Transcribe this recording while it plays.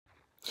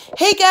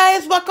Hey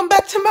guys, welcome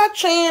back to my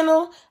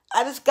channel.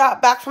 I just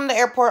got back from the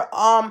airport.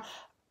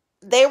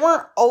 They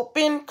weren't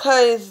open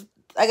because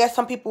I guess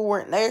some people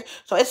weren't there,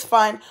 so it's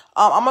fine.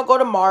 I'm gonna go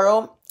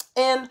tomorrow.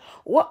 And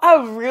what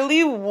I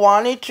really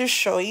wanted to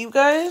show you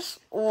guys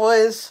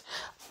was,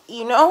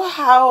 you know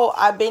how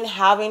I've been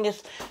having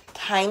this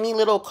tiny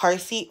little car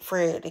seat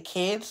for the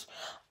kids.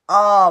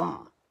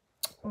 Um,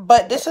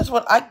 but this is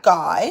what I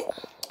got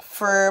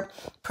for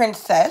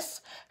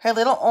Princess, her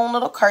little own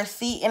little car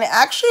seat, and it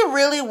actually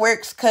really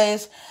works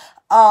because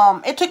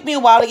it took me a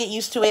while to get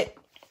used to it,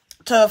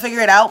 to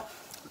figure it out.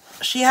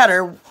 She had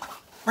her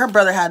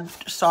brother had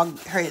saw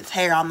his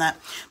hair on that,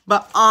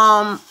 but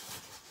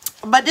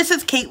this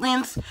is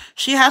Caitlin's.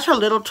 She has her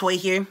little toy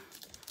here,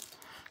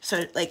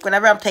 so like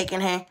whenever I'm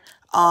taking her,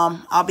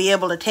 I'll be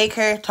able to take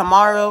her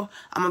tomorrow.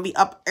 I'm gonna be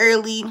up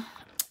early,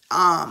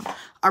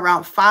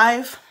 around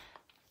 5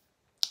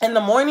 in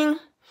the morning.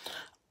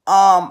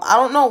 I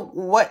don't know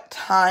what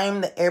time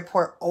the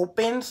airport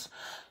opens.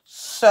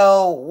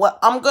 So what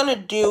I'm gonna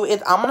do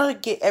is I'm gonna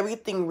get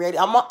everything ready.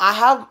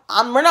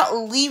 We're not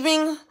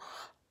leaving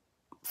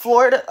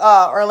Florida,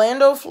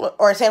 Orlando,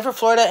 or Sanford,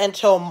 Florida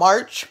until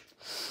March,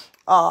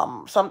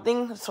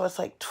 something. So it's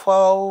like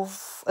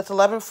 12. It's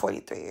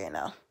 11:43 right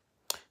now.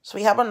 So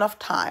we have enough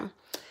time.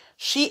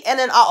 And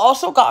then I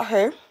also got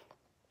her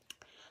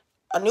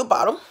a new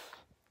bottle,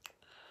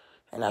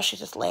 and now she's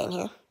just laying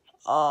here.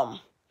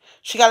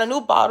 She got a new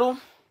bottle.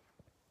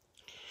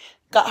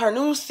 Got her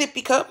new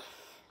sippy cup.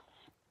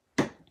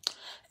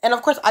 And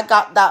of course, I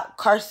got that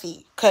car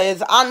seat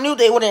because I knew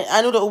they wouldn't.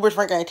 I knew the Ubers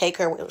weren't going to take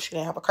her. She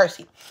didn't have a car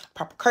seat,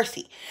 proper car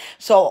seat.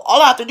 So all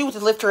I have to do is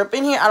just lift her up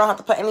in here. I don't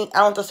have to I don't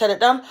have to set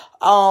it down.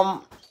 I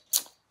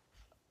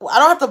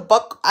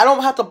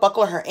don't have to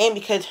buckle her in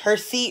because her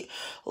seat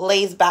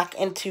lays back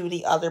into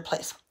the other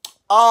place.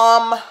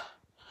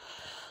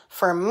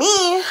 For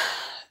me,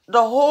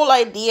 the whole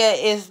idea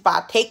is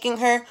by taking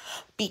her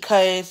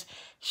because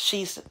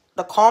she's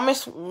the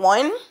calmest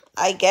one,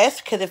 I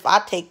guess. Because if I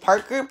take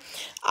Parker,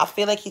 I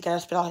feel like he's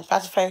gonna spit all his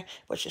pacifier,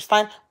 which is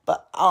fine.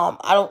 But I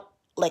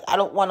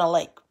don't want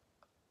to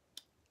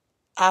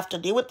have to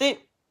deal with it.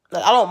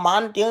 Like, I don't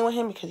mind dealing with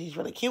him because he's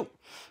really cute.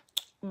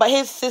 But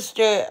his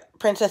sister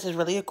Princess is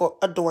really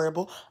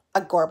adorable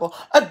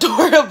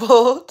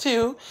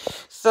too.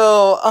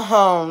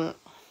 So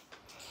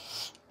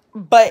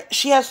but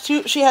she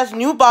has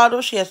new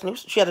bottles. She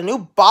had a new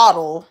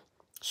bottle.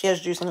 She has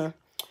juice in here.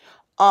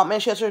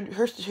 And she has her new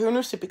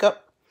sippy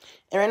cup.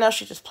 And right now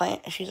she's just playing,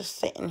 and she's just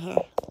sitting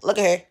here. Look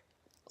at her.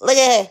 Look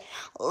at her.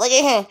 Look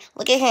at her.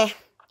 Look at her.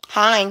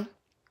 Hi.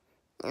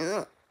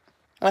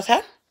 What's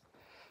that?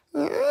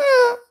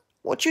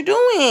 What you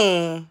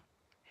doing?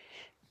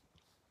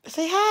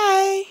 Say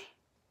hi.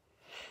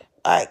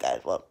 Alright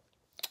guys, well,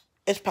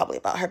 it's probably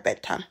about her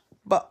bedtime.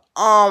 But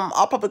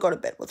I'll probably go to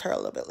bed with her a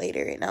little bit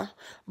later right now.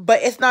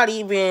 But it's not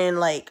even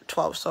like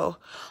 12, so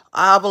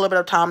I have a little bit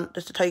of time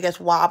just to tell you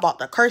guys why I bought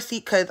the car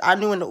seat, because I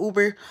knew in the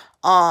Uber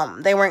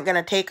they weren't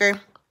gonna take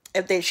her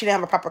if she didn't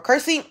have a proper car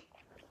seat.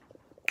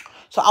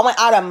 So I went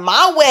out of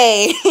my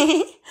way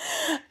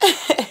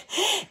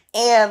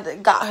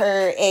and got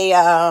her a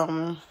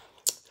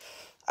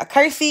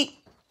car seat.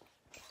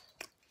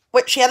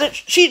 Which she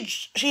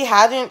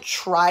hasn't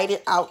tried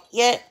it out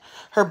yet.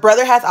 Her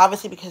brother has,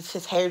 obviously, because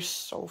his hair is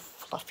so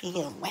fluffy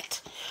and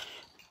wet.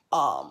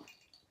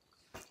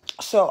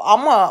 So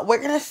we're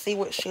gonna see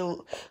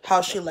how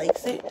she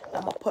likes it.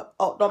 I'm gonna put,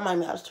 oh, don't mind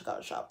me, I just took out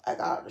a shower. I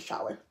got out of the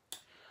shower.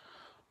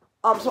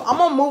 So I'm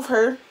gonna move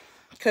her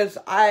because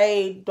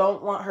I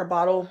don't want her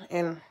bottle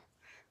and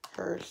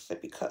her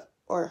sippy cup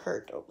or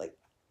her to like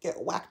get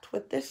whacked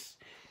with this.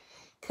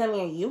 Come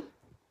here, you.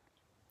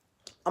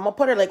 I'm gonna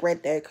put her like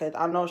right there because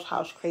I know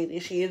how crazy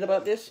she is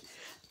about this.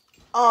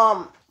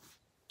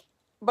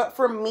 But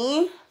for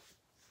me,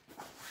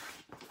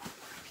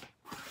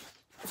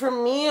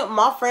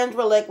 my friends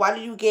were like, why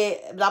did you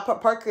I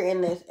put Parker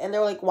in this? And they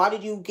were like, why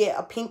did you get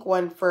a pink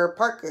one for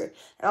Parker?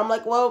 And I'm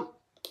like, well,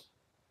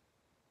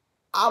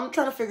 I'm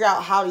trying to figure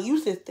out how to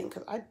use this thing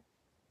because I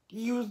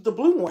use the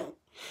blue one.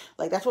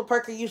 Like, that's what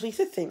Parker usually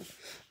sits in.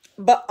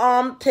 But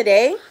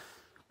today,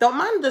 don't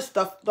mind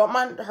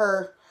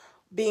her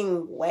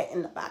being wet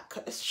in the back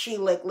because she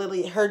like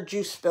literally her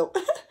juice spilled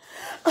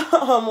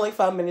like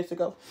 5 minutes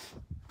ago.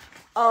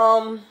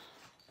 And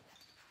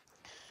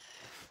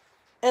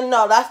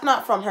no, that's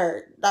not from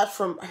her. That's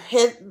from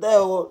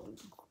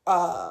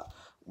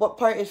what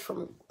part is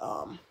from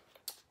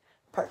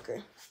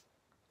Parker.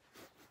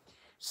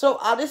 So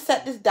I'll just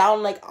set this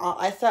down, like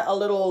I set a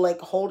little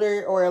like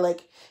holder or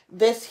like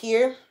this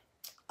here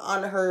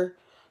on her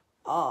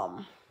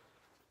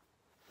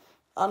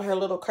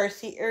little car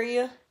seat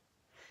area.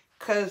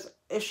 Cause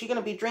if she's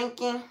gonna be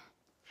drinking,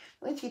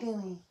 what you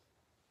doing?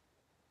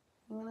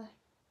 Alright,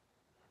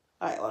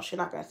 well, she's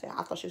not gonna say hi.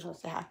 I thought she was gonna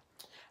say hi.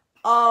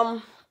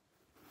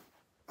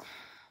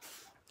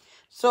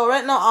 So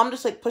right now I'm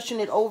just like pushing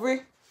it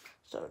over.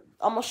 So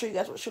I'm gonna show you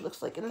guys what she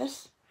looks like in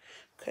this,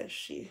 cause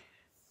she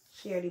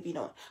already be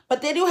knowing.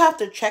 But they do have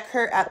to check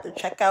her at the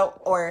checkout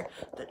or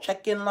the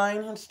check-in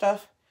line and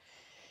stuff.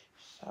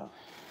 So,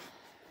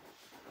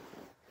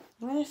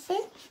 you want to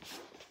see?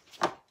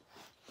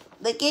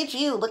 Look at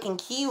you, looking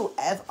cute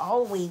as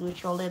always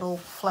with your little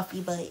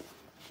fluffy butt.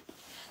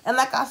 And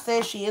like I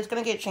said, she is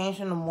going to get changed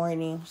in the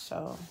morning,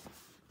 so.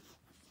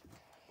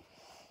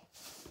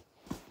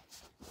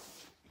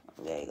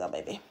 There you go,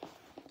 baby.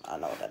 I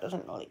know that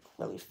doesn't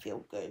really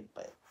feel good,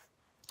 but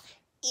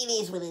it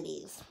is what it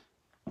is.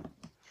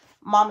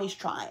 Mommy's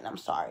trying, I'm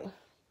sorry.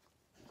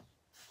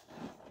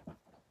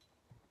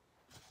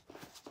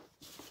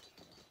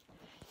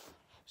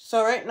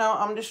 So right now,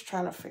 I'm just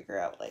trying to figure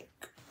out, like,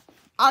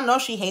 I know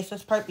she hates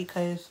this part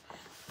because,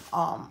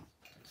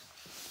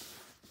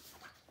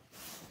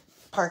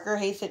 Parker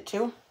hates it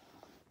too.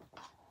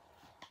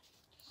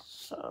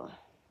 So.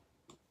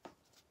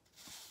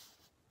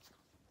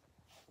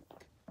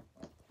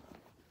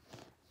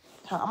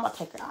 I'm gonna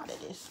take her out of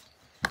this.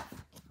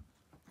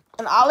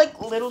 And I, like,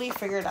 literally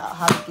figured out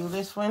how to do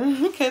this one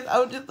because I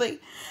was just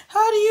like,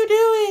 how do you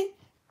do it?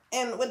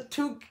 And with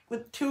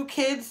two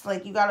kids,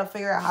 like, you gotta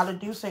figure out how to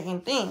do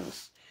certain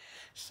things.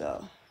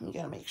 So, you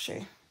gotta make sure.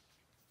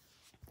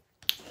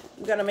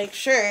 You gotta make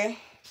sure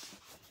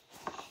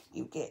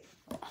you get.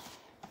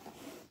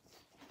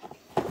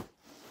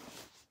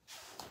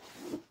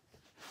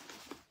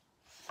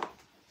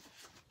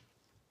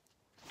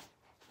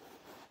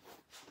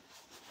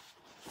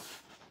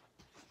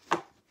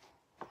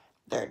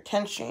 Their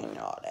attention and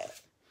all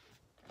that.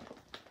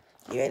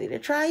 You ready to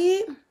try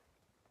it?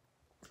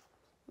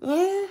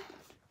 Yeah?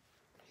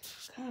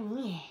 Come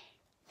here.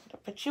 I'll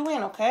put you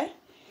in, okay?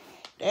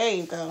 There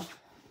you go.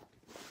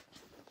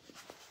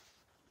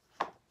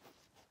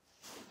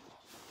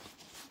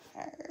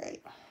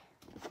 Alright.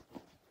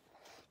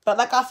 But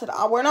like I said,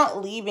 we're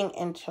not leaving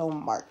until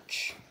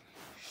March.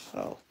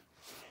 So,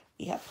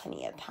 we have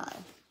plenty of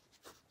time.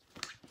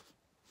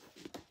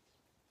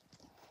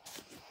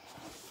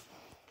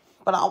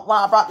 But when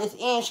I brought this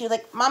in, she was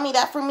like, Mommy,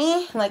 that for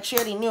me? Like, she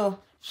already knew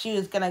she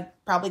was going to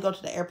probably go to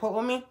the airport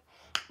with me.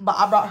 But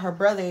I brought her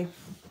brother.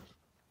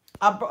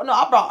 I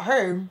brought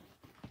her.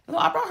 No,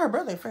 I brought her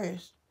brother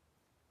first.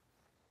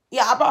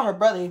 Yeah, I brought her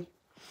brother.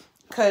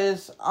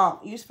 Because,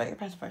 you spell your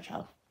passport,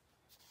 child.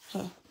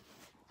 Okay.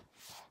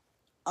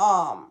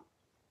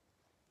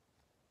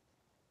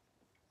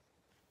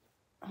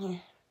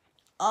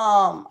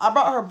 I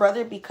brought her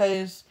brother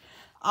because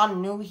I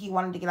knew he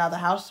wanted to get out of the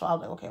house. So I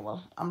was like, okay,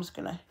 well, I'm just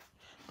going to,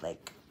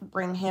 like,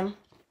 bring him.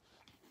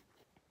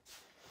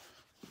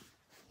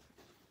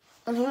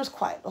 And he was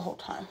quiet the whole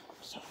time.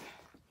 So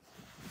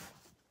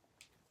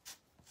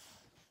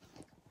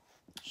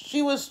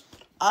she was,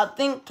 I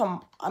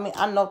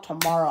know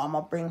tomorrow I'm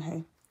going to bring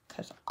her.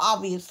 Because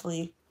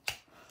obviously,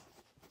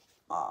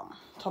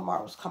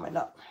 tomorrow's coming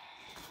up.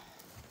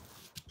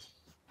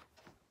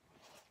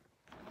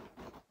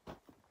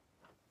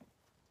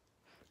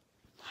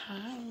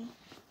 Hi.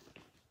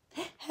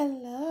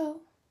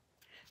 Hello.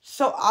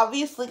 So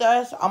obviously,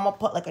 guys, I'm going to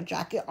put like a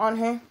jacket on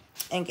her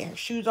and get her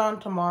shoes on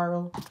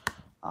tomorrow.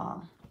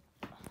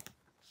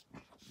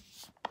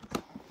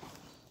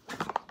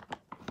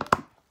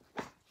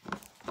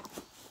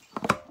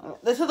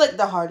 This is like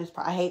the hardest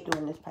part. I hate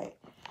doing this part.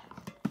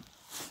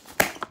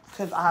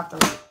 Because I have to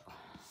like,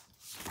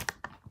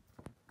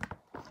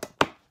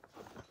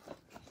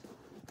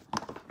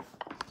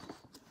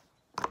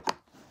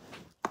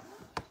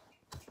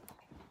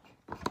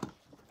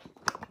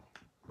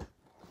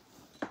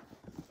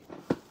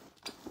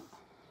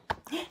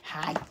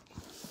 hi.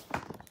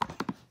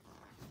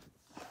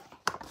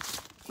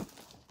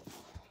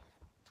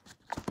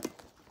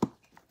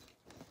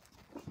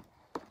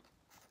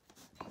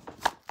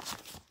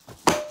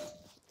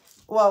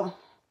 Well,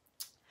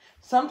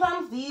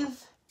 sometimes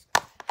these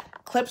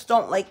clips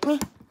don't like me.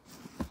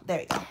 There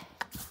we go.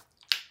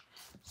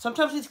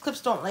 Sometimes these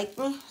clips don't like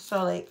me.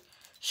 So, like,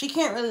 she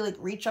can't really, like,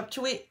 reach up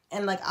to it.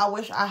 And, like, I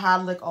wish I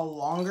had, like, a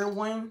longer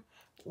one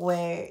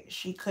where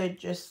she could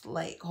just,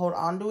 like, hold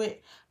on to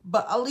it.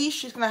 But at least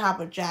she's going to have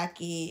a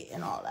jacket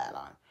and all that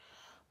on.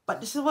 But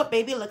this is what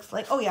baby looks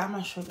like. Oh, yeah, I'm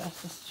going to show you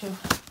guys this, too.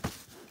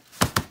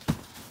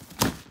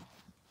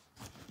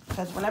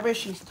 Because whenever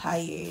she's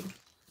tired,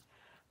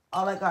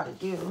 all I got to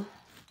do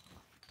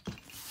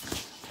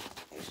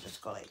is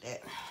just go like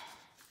that.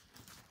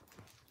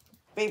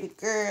 Baby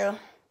girl.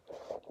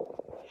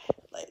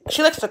 Like,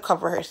 she likes to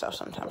cover herself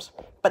sometimes.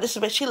 But this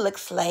is what she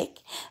looks like.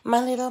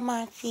 My little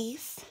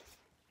Monties.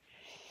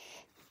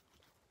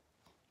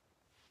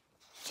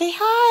 Say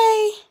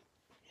hi.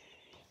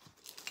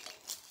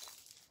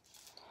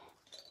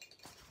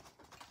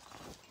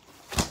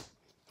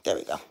 There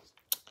we go.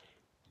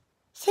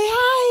 Say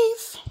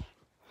hi.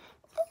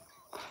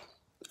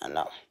 I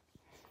know.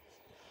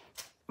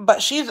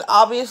 But she's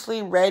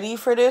obviously ready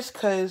for this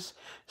because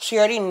she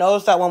already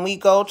knows that when we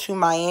go to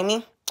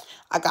Miami,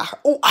 I got her.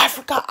 Oh, I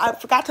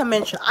forgot to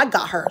mention. I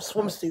got her a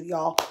swimsuit,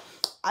 y'all.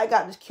 I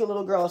got this cute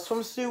little girl a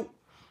swimsuit.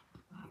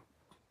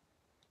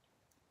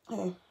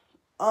 Hey.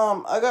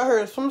 I got her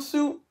a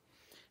swimsuit.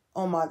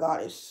 Oh my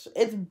god, it's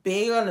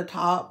big on the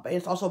top, but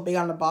it's also big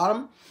on the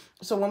bottom.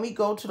 So when we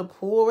go to the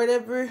pool or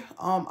whatever,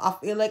 I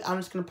feel like I'm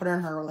just gonna put her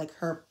in her like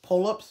her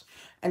pull-ups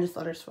and just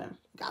let her swim.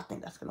 I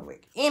think that's gonna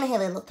work. And her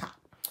little top.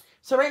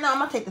 So right now I'm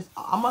gonna take this.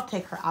 I'm gonna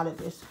take her out of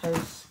this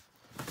because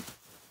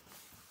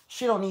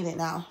she don't need it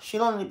now. She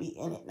don't need to be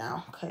in it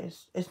now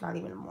because it's not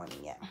even the morning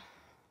yet.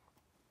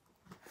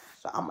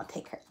 So I'm gonna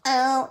take her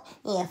out.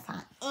 Yes,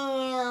 I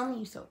am.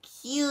 You're so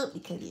cute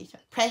because you're so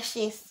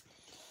precious.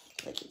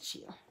 Look at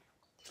you.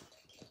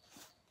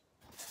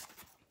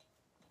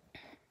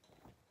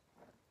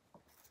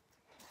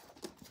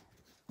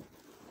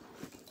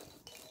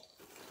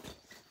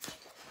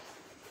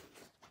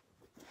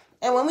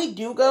 And when we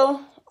do go,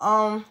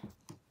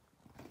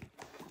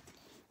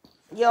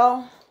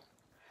 y'all,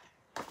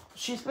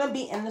 she's gonna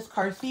be in this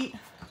car seat.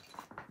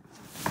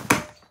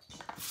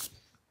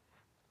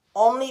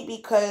 Only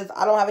because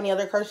I don't have any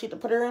other car seat to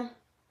put her in.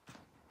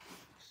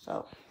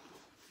 So,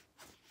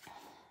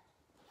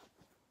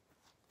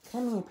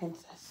 come here,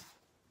 princess.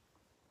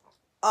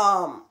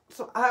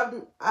 So I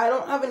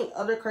don't have any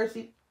other car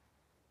seat.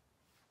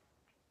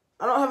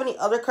 I don't have any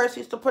other car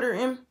seats to put her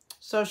in.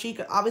 So she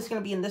could obviously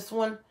gonna be in this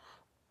one.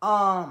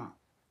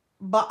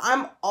 But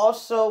I'm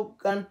also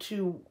going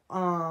to,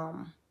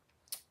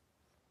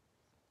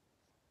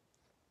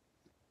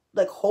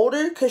 like, hold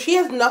her. Because she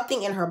has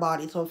nothing in her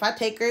body. So, if I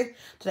take her to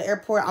the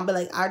airport, I'll be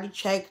like, I already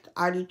checked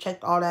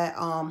all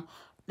that.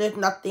 There's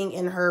nothing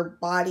in her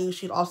body.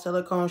 She's all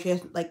silicone. She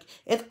has, like,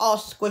 it's all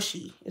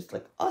squishy. It's,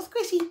 like, all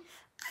squishy.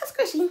 All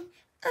squishy.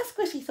 All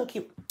squishy. So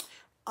cute.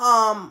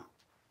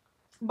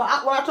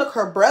 But when I took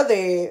her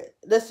brother,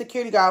 the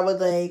security guard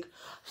was, like,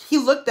 he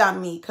looked at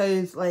me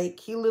because, like,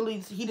 he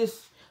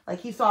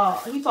saw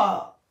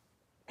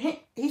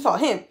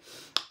him.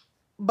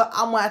 But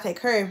when I take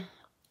her,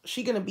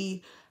 she's going to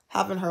be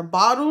having her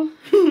bottle.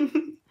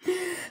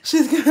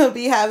 She's going to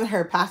be having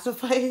her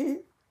pacifier.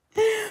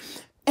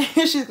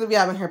 And she's going to be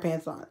having her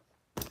pants on.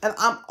 And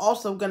I'm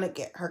also going to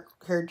get her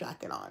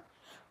jacket on.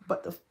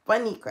 But the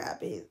funny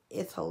crap is,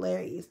 it's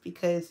hilarious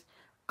because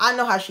I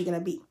know how she's going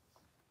to be.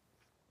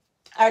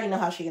 I already know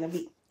how she's going to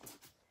be.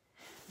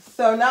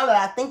 So now that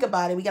I think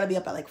about it, we got to be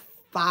up at like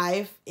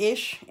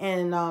 5-ish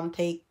and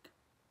take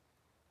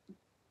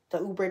the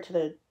Uber to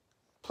the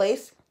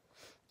place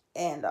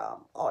and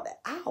all that.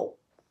 Ow.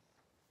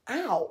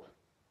 Ow.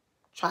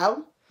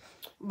 Child.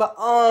 But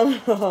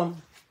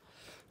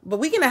but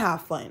we gonna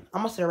have fun.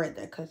 I'm gonna sit right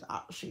there because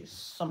she's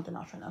something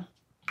else right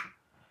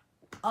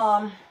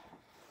now.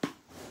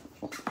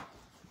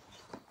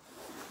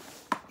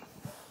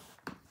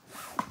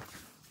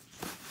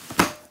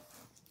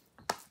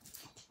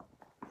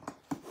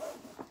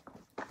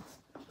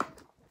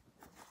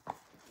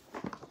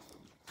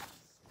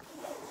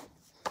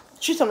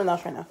 She's something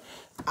else right now.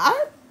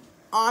 I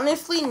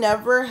honestly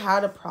never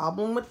had a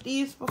problem with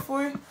these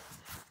before,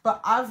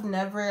 but I've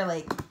never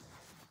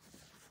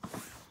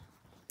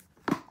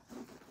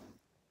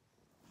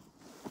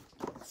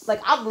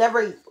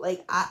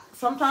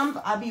sometimes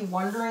I'd be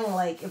wondering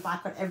like if I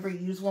could ever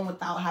use one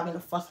without having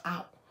to fuss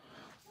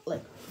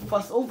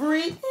over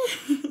it.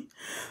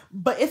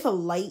 But it's a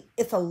light,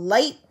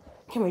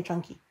 come here,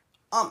 Chunky.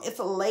 It's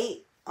a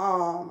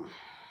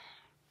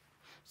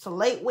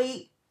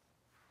lightweight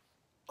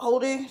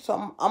holder. So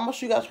I'm gonna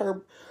show you guys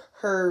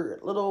her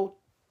little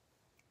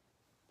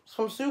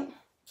swimsuit.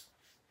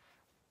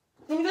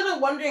 And you guys are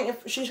wondering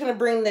if she's gonna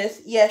bring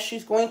this. Yes,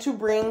 she's going to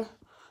bring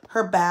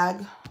her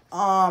bag.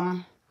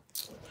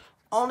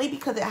 Only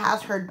because it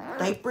has her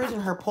diapers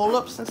and her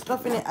pull-ups and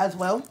stuff in it as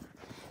well.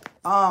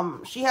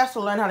 She has to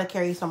learn how to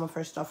carry some of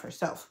her stuff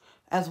herself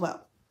as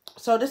well.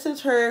 So this is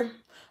her.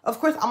 Of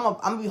course, I'm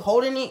gonna be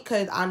holding it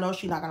because I know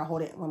she's not gonna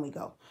hold it when we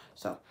go.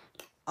 So,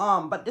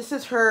 but this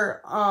is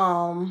her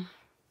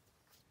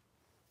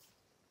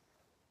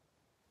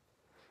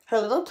her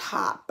little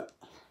top.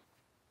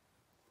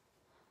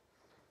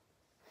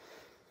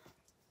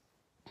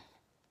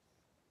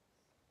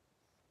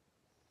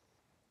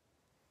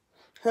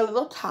 Her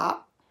little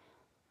top.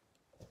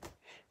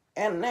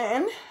 And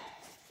then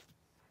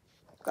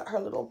got her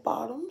little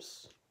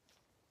bottoms.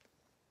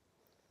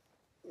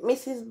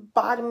 Mrs.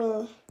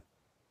 Bottomy.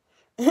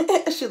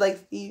 She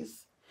likes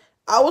these.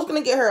 I was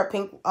gonna get her a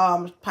pink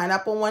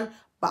pineapple one,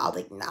 but I was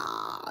like,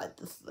 nah,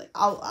 this is like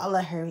I'll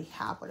let her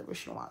have whatever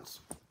she wants.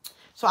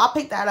 So I'll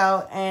pick that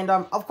out, and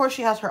of course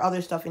she has her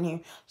other stuff in here.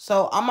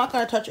 So I'm not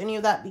gonna touch any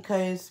of that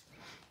because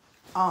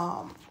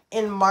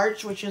in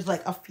March, which is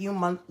like a few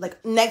months,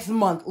 like next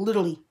month,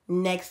 literally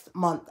next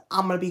month,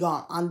 I'm gonna be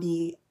gone on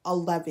the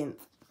 11th.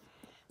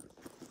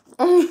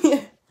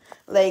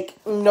 Like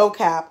no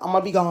cap, I'm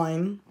gonna be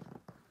gone.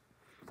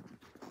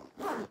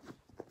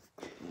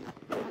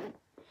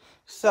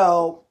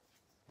 So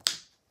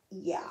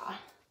yeah.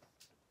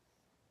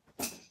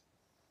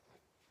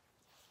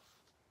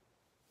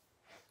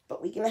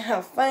 But we're gonna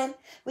have fun.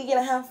 We're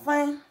gonna have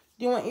fun.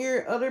 Do you want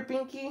your other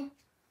pinky?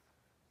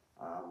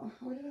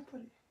 Where did I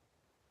put it?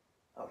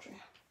 Okay.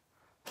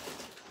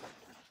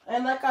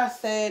 And like I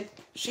said,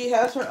 she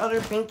has her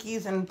other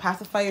binkies and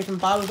pacifiers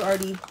and bottles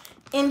already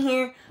in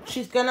here.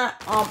 She's gonna,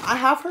 I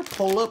have her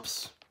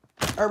pull-ups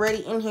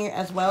already in here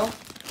as well.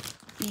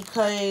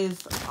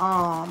 because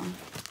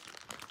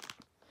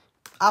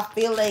I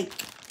feel like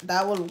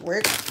that would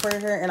work for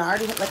her, and I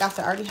already, like I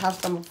said, I already have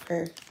some of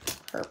her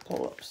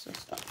pull-ups and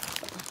stuff.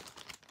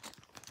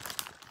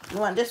 So. You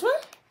want this one?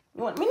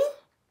 You want Minnie?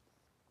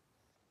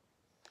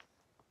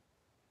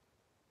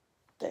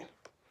 There.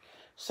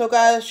 So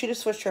guys, she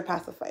just switched her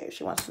pacifier.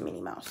 She wants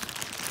Minnie Mouse.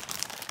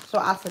 So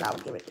I said I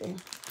would give it to her,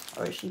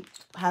 or she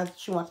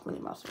wants Minnie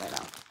Mouse right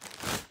now,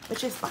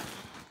 which is fine.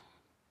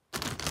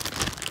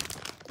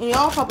 And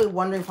y'all probably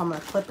wondering if I'm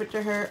gonna clip it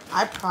to her.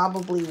 I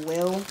probably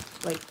will,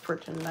 like for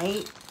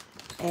tonight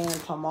and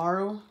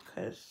tomorrow,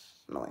 because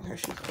knowing her,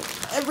 she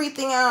clips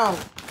everything out.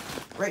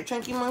 Right,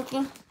 Chunky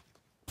Monkey?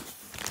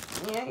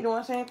 Yeah, you don't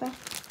want to say anything?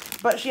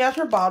 But she has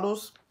her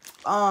bottles.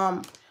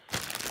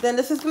 Then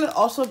this is going to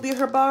also be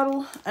her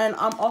bottle. And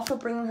I'm also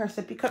bringing her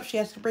sippy cup. She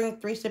has to bring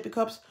 3 sippy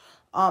cups.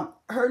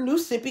 Her new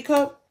sippy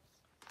cup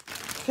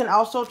can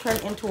also turn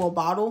into a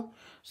bottle.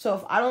 So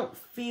if I don't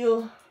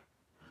feel,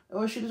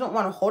 or she doesn't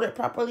want to hold it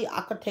properly,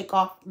 I could take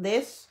off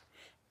this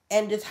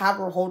and just have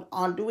her hold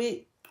onto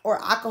it. Or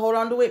I could hold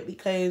onto it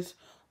because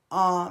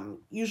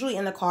usually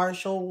in the car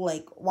she'll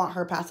like want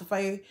her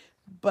pacifier.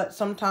 But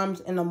sometimes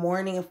in the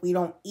morning if we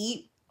don't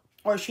eat,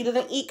 or she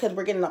doesn't eat because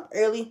we're getting up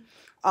early,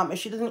 if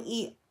she doesn't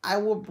eat, I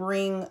will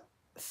bring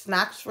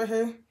snacks for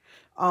her.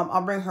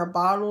 I'll bring her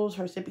bottles,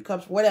 her sippy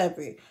cups,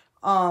 whatever.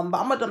 But I'm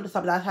gonna dump this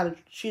up.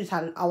 She just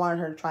had it. I wanted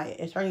her to try it.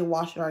 It's already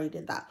washed. I already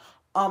did that.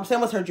 Same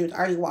with her juice. I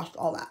already washed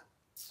all that.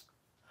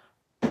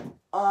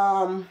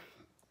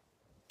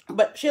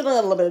 But she has a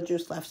little bit of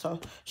juice left, so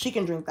she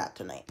can drink that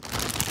tonight.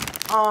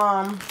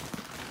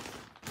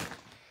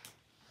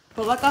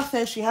 But like I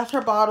said, she has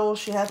her bottles.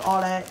 She has all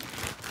that.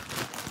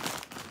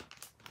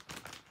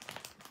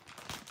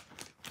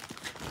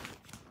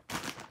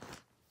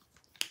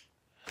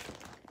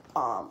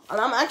 And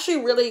I'm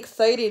actually really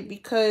excited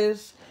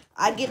because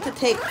I get to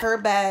take her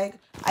bag.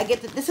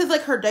 This is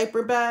like her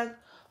diaper bag.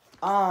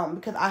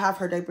 Because I have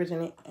her diapers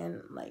in it,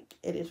 and like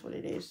it is what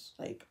it is.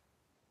 Like,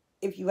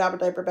 if you have a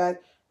diaper bag,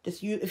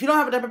 if you don't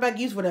have a diaper bag,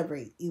 use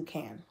whatever you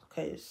can,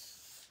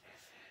 because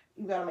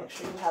you gotta make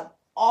sure you have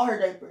all her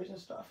diapers and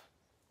stuff.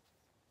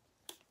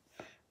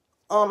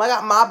 I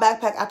got my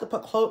backpack. I have to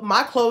put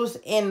my clothes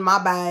in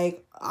my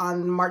bag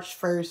on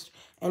March 1st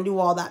and do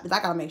all that, because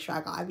I gotta make sure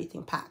I got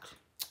everything packed.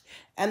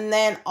 And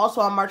then also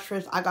on March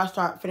 1st, I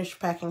gotta finish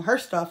packing her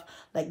stuff,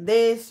 like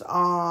this,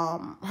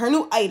 her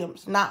new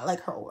items, not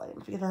like her old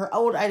items, because her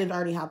old items I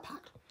already have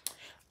packed.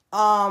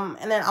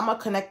 And then I'm gonna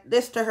connect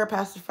this to her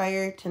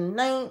pacifier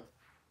tonight.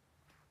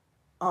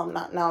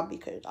 Not now,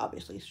 because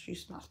obviously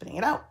she's not spitting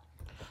it out.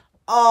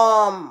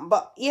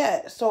 But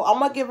yeah, so I'm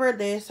gonna give her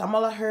this. I'm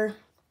gonna let her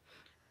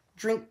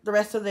drink the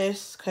rest of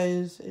this,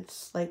 because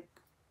it's like,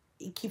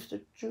 it keeps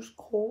the juice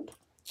cold,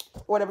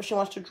 or whatever she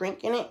wants to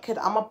drink in it, because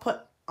I'm gonna put,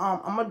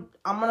 I'm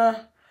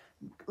gonna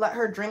let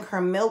her drink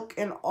her milk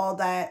and all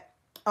that.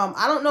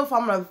 I don't know if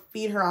I'm gonna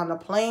feed her on the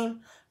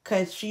plane,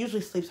 because she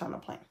usually sleeps on the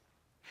plane.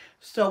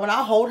 So when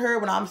I hold her,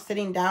 when I'm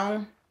sitting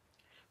down,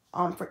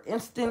 for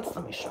instance,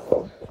 let me show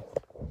you.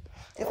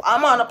 If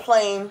I'm on a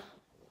plane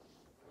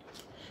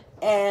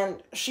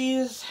and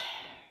she's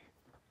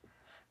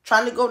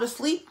trying to go to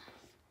sleep,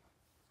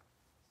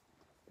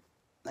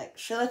 like,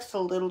 she likes to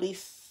literally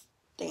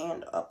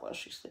stand up while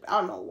she's sleeping. I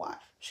don't know why.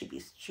 She's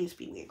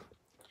be weird.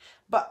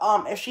 But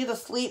if she's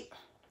asleep,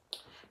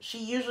 she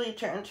usually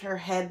turns her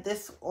head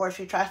this, or if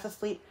she tries to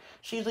sleep,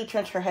 she usually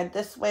turns her head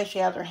this way. She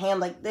has her hand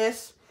like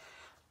this.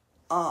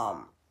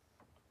 And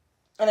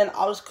then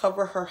I'll just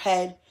cover her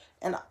head,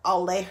 and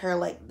I'll lay her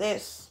like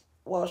this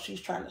while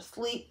she's trying to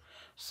sleep.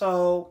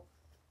 So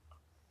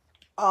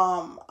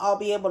I'll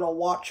be able to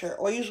watch her.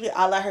 Or usually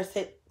I let her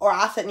sit, or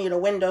I sit near the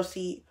window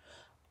seat.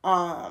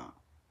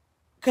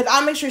 Because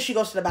I make sure she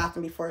goes to the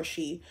bathroom before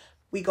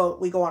we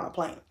go on a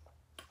plane.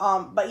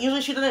 But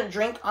usually she doesn't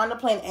drink on the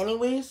plane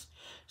anyways,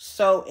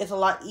 so it's a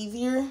lot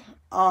easier.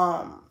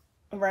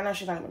 Right now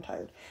she's not even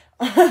tired.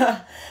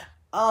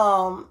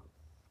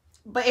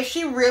 But if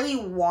she really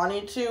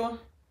wanted to,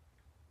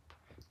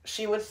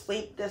 she would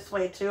sleep this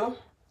way too.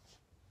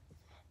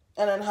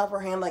 And then have her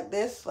hand like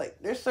this. Like,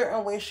 there's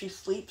certain ways she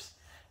sleeps.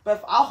 But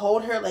if I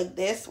hold her like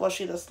this while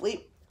she's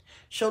asleep,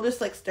 she'll just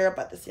like stare up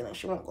at the ceiling.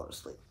 She won't go to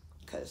sleep,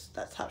 because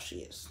that's how she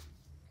is.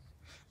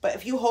 But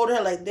if you hold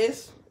her like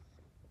this,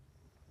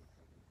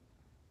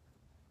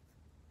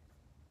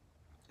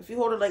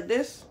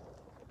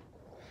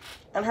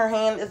 and her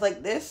hand is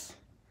like this,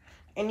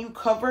 and you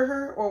cover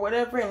her or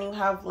whatever, and you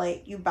have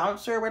like, you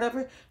bounce her or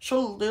whatever,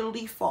 she'll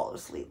literally fall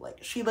asleep.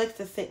 Like, she likes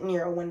to sit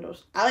near a window.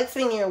 I like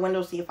sitting near a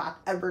window seat if I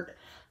ever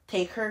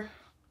take her.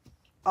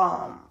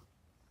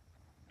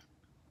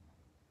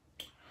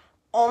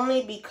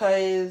 Only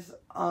because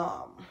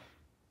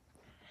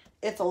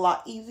it's a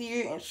lot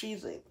easier, and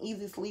she's an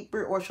easy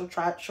sleeper. Or she'll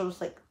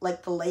just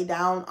like to lay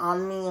down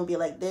on me and be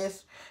like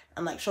this,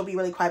 and like she'll be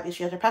really quiet because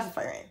she has her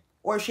pacifier in,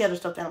 or she has her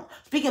stuffed animal.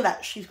 Speaking of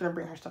that, she's gonna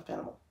bring her stuffed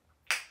animal.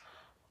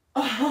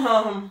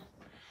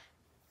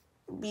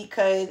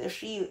 Because if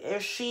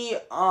she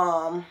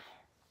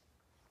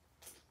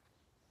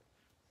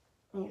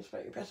Let me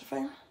spray your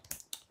pacifier.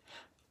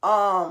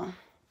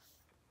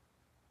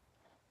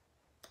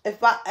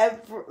 If I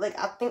ever, like,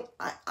 I think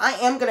I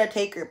am gonna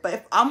take her, but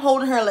if I'm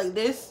holding her like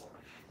this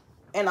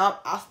and I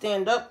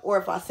stand up, or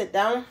if I sit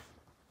down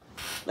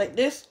like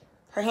this,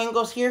 her hand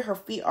goes here, her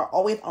feet are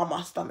always on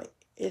my stomach.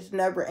 It's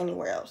never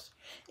anywhere else.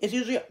 It's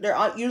usually, they're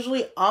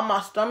usually on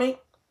my stomach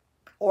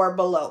or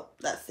below.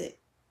 That's it.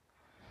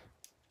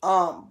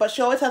 But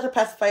she always has a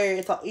pacifier.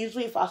 It's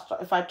usually if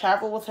I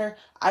travel with her,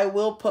 I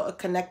will put a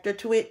connector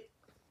to it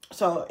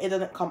so it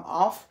doesn't come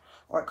off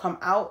or come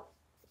out.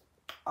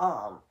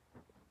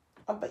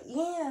 But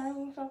yeah,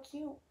 he's so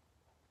cute.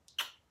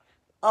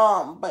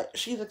 But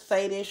she's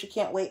excited. She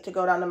can't wait to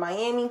go down to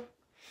Miami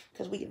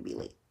because we can be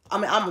late. I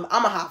mean, I'm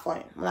gonna have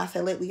fun. When I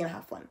say late, we gonna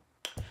have fun.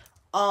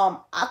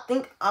 I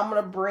think I'm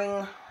gonna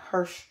bring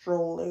her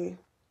stroller.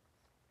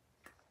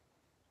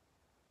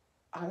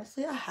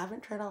 Honestly, I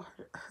haven't tried out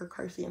her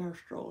car seat and her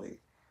stroller.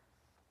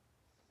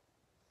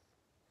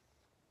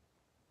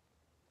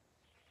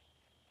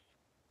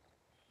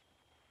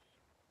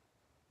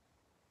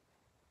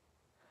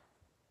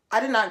 I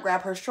did not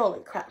grab her stroller.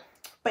 Crap.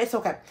 But it's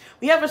okay.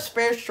 We have a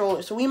spare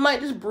stroller, so we might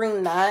just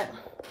bring that.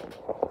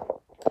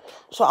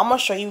 So I'm going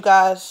to show you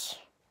guys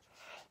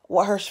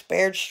what her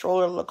spare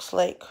stroller looks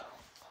like.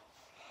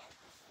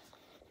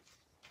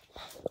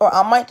 Or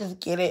I might just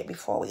get it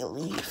before we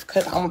leave,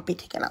 because I'm going to be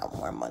taking out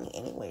more money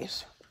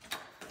anyways.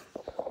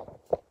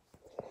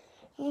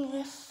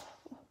 Yes.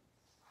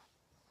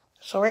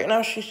 So right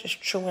now she's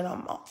just chewing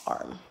on my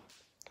arm.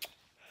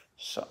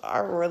 So I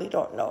really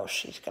don't know if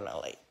she's going to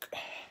like...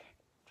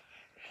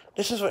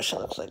 This is what she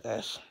looks like,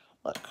 guys.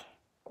 Look.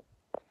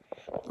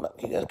 Look,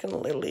 you guys can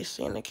literally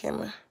see in the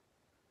camera.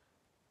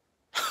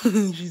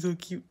 She's so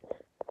cute.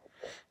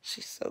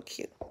 She's so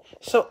cute.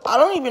 So I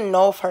don't even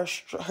know if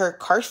her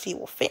car seat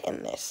will fit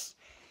in this.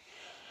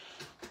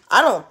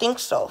 I don't think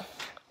so,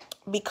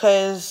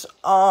 because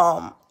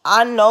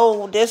I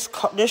know this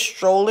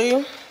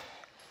stroller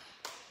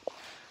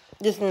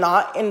does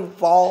not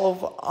involve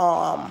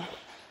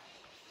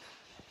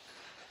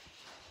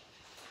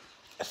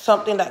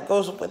something that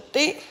goes with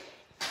it.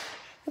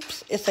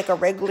 Oops, it's like a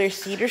regular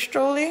cedar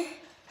stroller.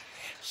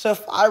 So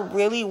if I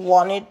really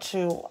wanted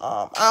to,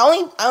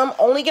 I'm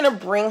only gonna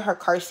bring her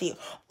car seat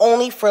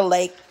only for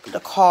like the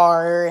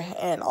car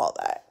and all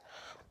that.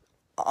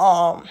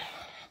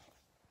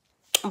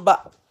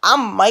 But I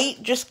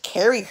might just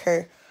carry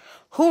her.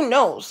 Who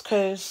knows?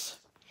 Cause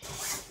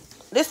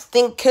this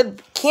thing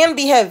can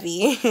be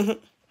heavy.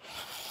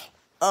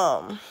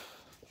 But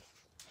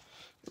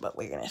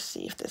we're gonna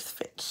see if this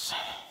fits.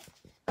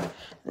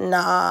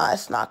 Nah,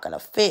 it's not gonna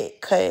fit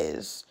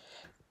because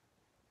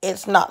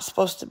it's not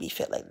supposed to be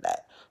fit like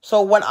that.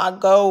 So when I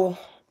go,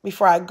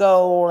 before I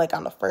go, like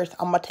on the 1st,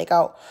 I'm gonna take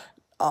out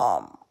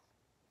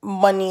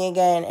money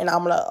again, and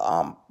I'm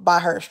gonna buy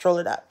her a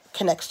stroller that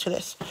connects to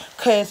this.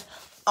 Cause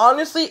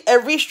honestly,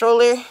 every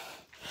stroller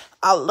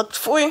I looked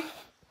for,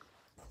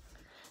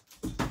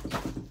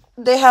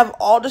 they have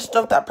all the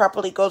stuff that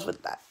properly goes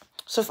with that.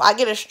 So if I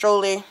get a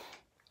stroller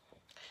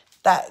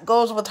that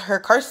goes with her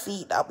car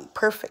seat, that'll be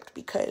perfect,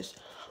 because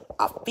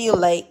I feel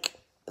like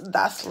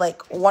that's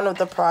like one of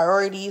the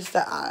priorities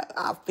that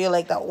I feel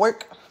like that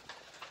work.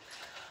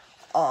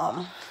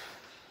 And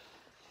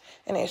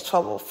it's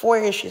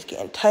 12:04. She's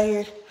getting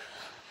tired.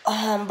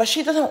 But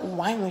she doesn't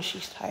whine when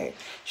she's tired.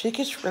 She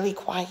gets really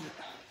quiet.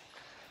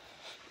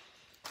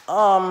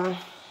 And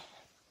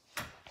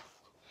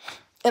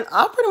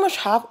I pretty much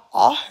have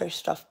all her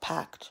stuff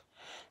packed,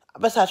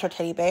 besides her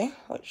teddy bear,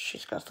 which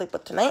she's gonna sleep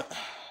with tonight.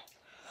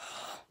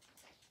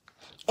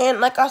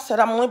 And like I said,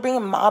 I'm only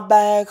bringing my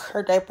bag,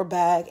 her diaper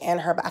bag, and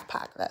her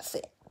backpack. That's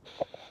it.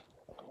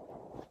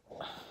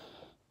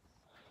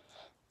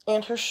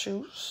 And her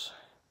shoes.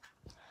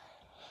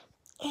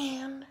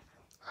 And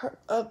her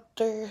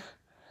other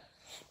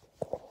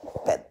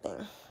bed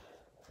thing.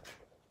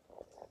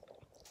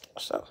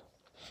 So,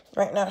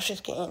 right now she's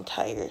getting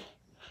tired.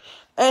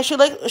 And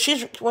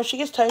when she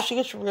gets tired, she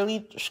gets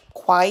really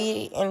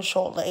quiet, and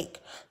she'll like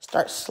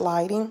start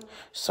sliding.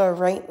 So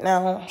right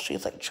now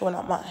she's like chewing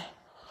on my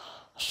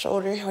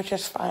shoulder, which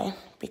is fine,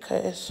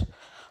 because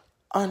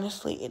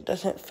honestly it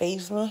doesn't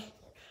faze me.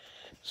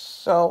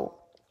 So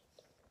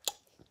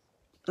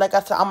like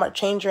I said, I'm gonna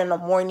change her in the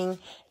morning,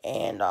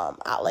 and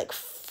at like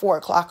 4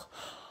 o'clock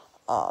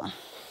or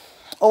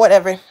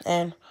whatever,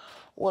 and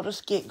we'll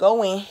just get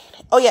going.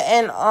 Oh yeah,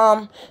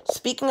 and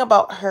speaking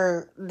about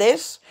her,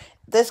 this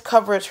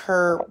covers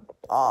her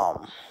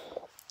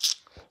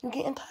you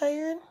getting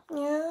tired?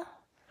 Yeah.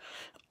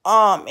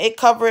 It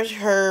covers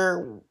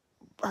her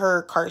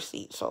car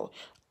seat. So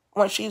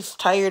when she's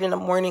tired in the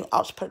morning,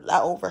 I'll just put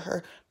that over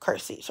her car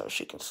seat so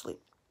she can sleep.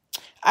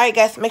 Alright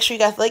guys, make sure you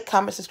guys like,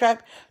 comment,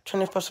 subscribe,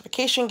 turn on post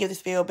notification, give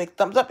this video a big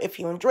thumbs up if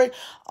you enjoyed.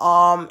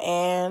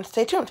 And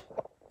stay tuned.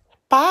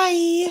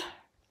 Bye. You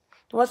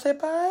wanna say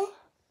bye?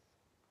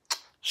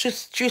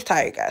 She's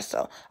tired, guys,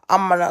 so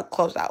I'm gonna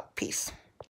close out. Peace.